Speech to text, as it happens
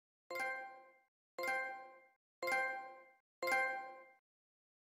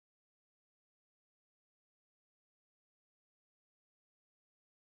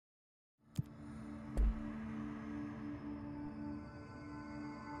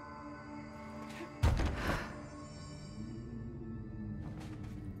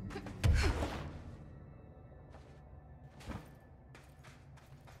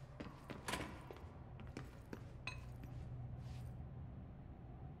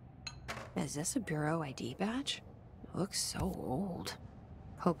Is this a Bureau ID badge? Looks so old.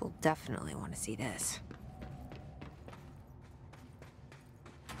 Hope will definitely want to see this.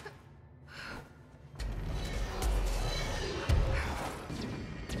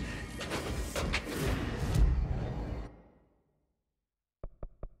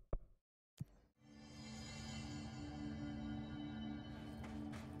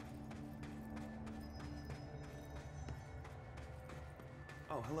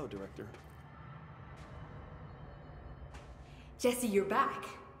 Oh, hello, Director. Jesse, you're back.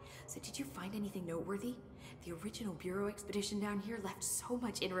 So did you find anything noteworthy? The original Bureau expedition down here left so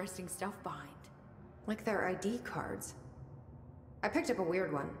much interesting stuff behind. Like their ID cards. I picked up a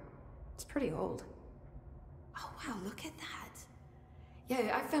weird one. It's pretty old. Oh wow, look at that.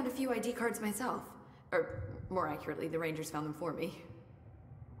 Yeah, I found a few ID cards myself. Or, more accurately, the Rangers found them for me.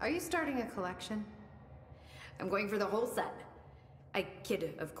 Are you starting a collection? I'm going for the whole set. I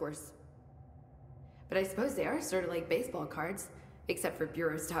kid, of course. But I suppose they are sort of like baseball cards, except for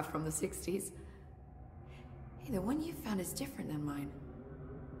Bureau stuff from the 60s. Hey, the one you found is different than mine.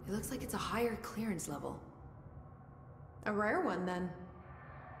 It looks like it's a higher clearance level. A rare one, then.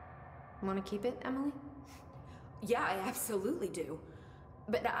 Want to keep it, Emily? Yeah, I absolutely do.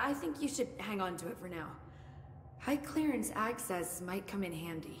 But I think you should hang on to it for now. High clearance access might come in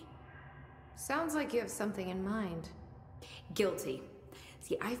handy. Sounds like you have something in mind. Guilty.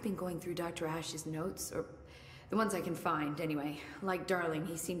 See, I've been going through Dr. Ash's notes, or the ones I can find, anyway. Like Darling,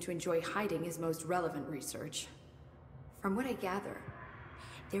 he seemed to enjoy hiding his most relevant research. From what I gather,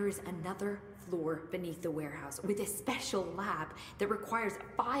 there is another floor beneath the warehouse with a special lab that requires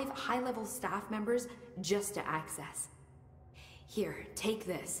 5 high-level staff members just to access. Here, take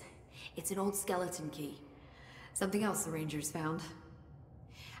this. It's an old skeleton key. Something else the Rangers found.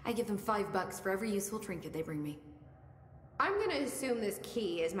 I give them $5 for every useful trinket they bring me. I'm gonna assume this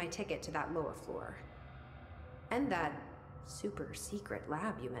key is my ticket to that lower floor. And that super secret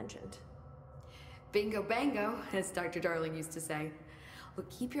lab you mentioned. Bingo bango, as Dr. Darling used to say. Look,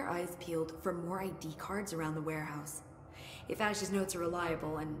 keep your eyes peeled for more ID cards around the warehouse. If Ash's notes are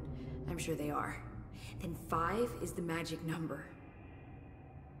reliable, and I'm sure they are, then 5 is the magic number.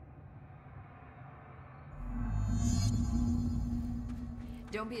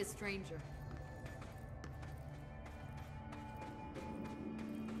 Don't be a stranger.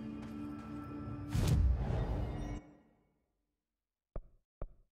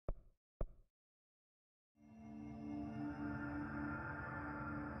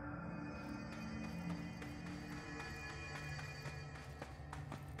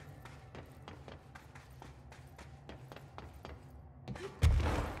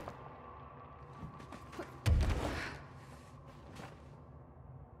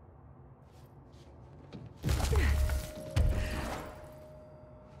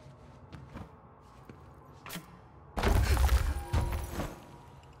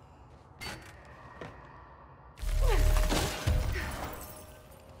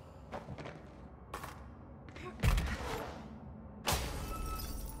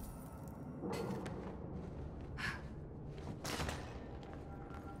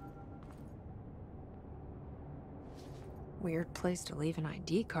 Weird place to leave an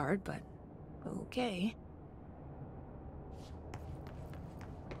ID card, but okay.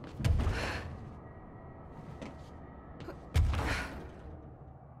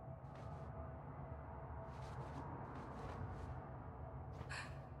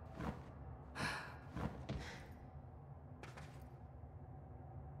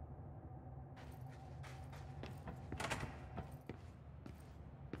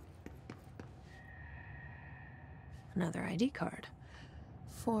 Another ID card.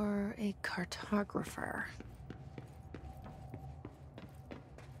 For a cartographer.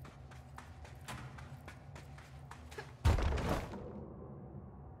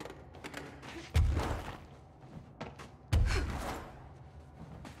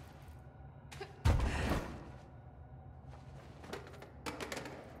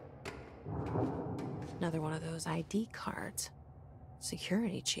 Another one of those ID cards.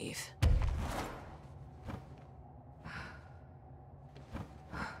 Security chief.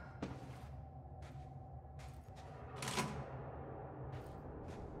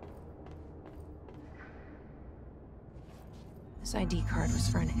 This ID card was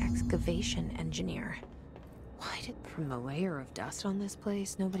for an excavation engineer. Why did from the layer of dust on this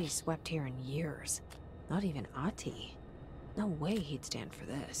place, nobody swept here in years? Not even Ahti. No way he'd stand for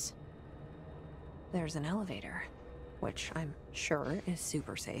this. There's an elevator, which I'm sure is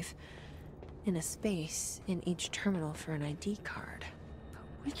super safe, in a space in each terminal for an ID card.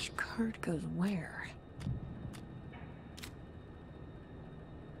 But which card goes where?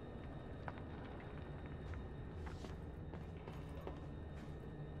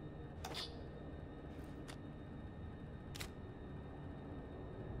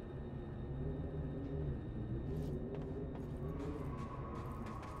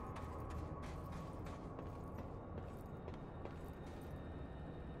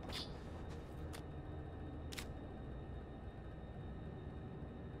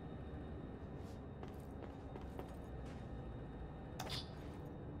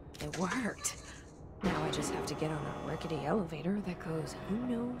 It worked. Now I just have to get on a rickety elevator that goes who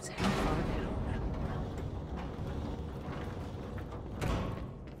knows how far down.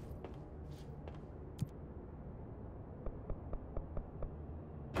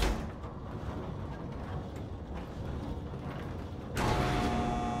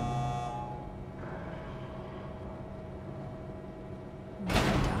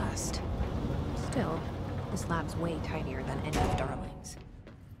 Dust. Still, this lab's way tidier than any of Darling's.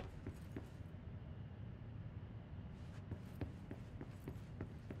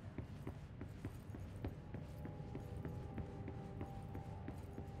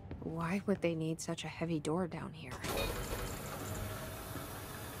 Why would they need such a heavy door down here?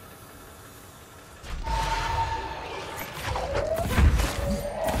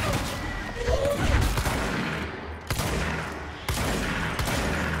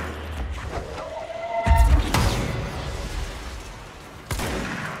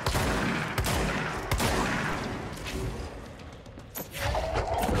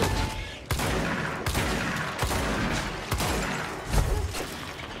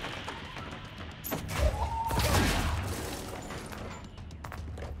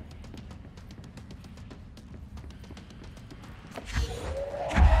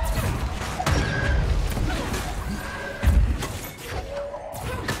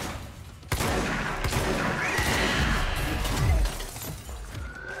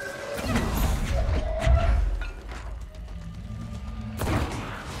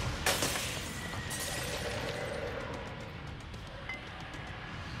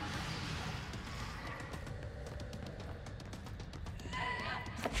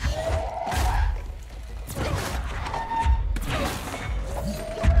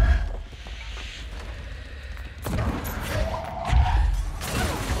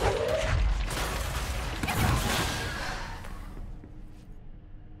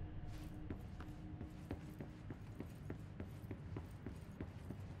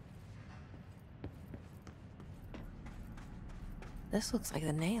 This looks like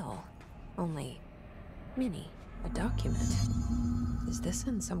the nail, only mini, a document. Is this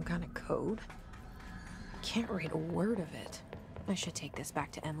in some kind of code? Can't read a word of it. I should take this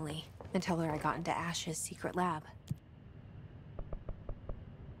back to Emily and tell her I got into Ash's secret lab.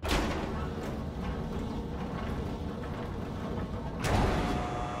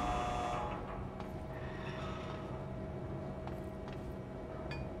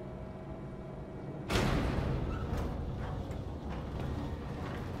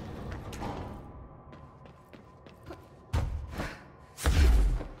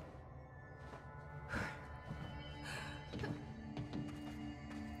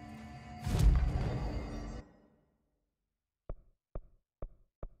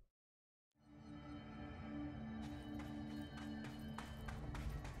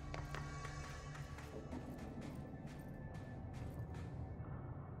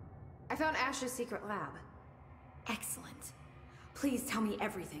 I found Ash's secret lab. Excellent. Please tell me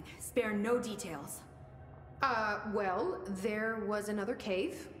everything. Spare no details. Well, there was another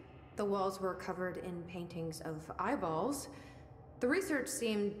cave. The walls were covered in paintings of eyeballs. The research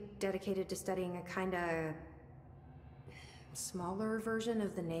seemed dedicated to studying a kinda smaller version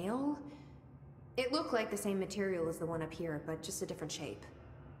of the nail. It looked like the same material as the one up here, but just a different shape.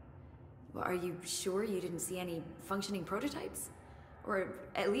 Well, are you sure you didn't see any functioning prototypes? Or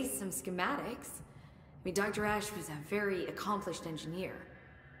at least some schematics? I mean, Dr. Ash was a very accomplished engineer.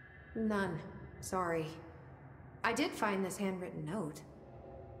 None. Sorry. I did find this handwritten note.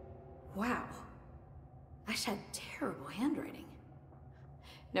 Wow. Ash had terrible handwriting.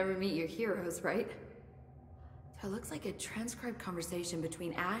 Never meet your heroes, right? So it looks like a transcribed conversation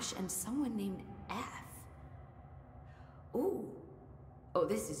between Ash and someone named F. Ooh. Oh,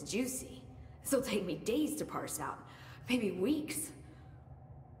 this is juicy. This'll take me days to parse out. Maybe weeks.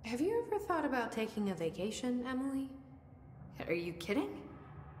 Have you ever thought about taking a vacation, Emily? Are you kidding?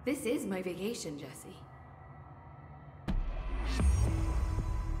 This is my vacation, Jesse.